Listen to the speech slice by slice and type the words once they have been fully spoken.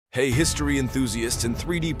Hey history enthusiasts and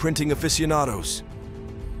 3D printing aficionados.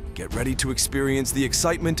 Get ready to experience the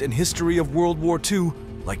excitement and history of World War II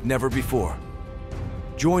like never before.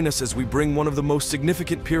 Join us as we bring one of the most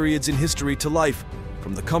significant periods in history to life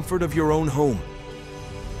from the comfort of your own home.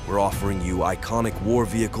 We're offering you iconic war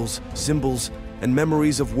vehicles, symbols, and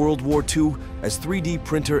memories of World War II as 3D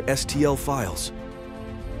printer STL files.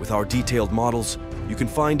 With our detailed models, you can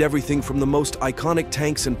find everything from the most iconic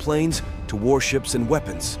tanks and planes to warships and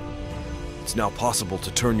weapons. It's now possible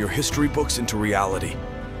to turn your history books into reality.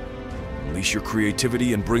 Unleash your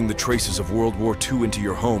creativity and bring the traces of World War II into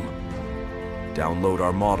your home. Download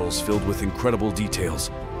our models filled with incredible details,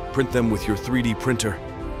 print them with your 3D printer,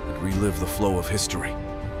 and relive the flow of history.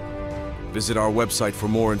 Visit our website for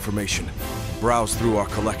more information. Browse through our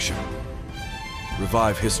collection.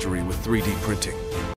 Revive history with 3D printing.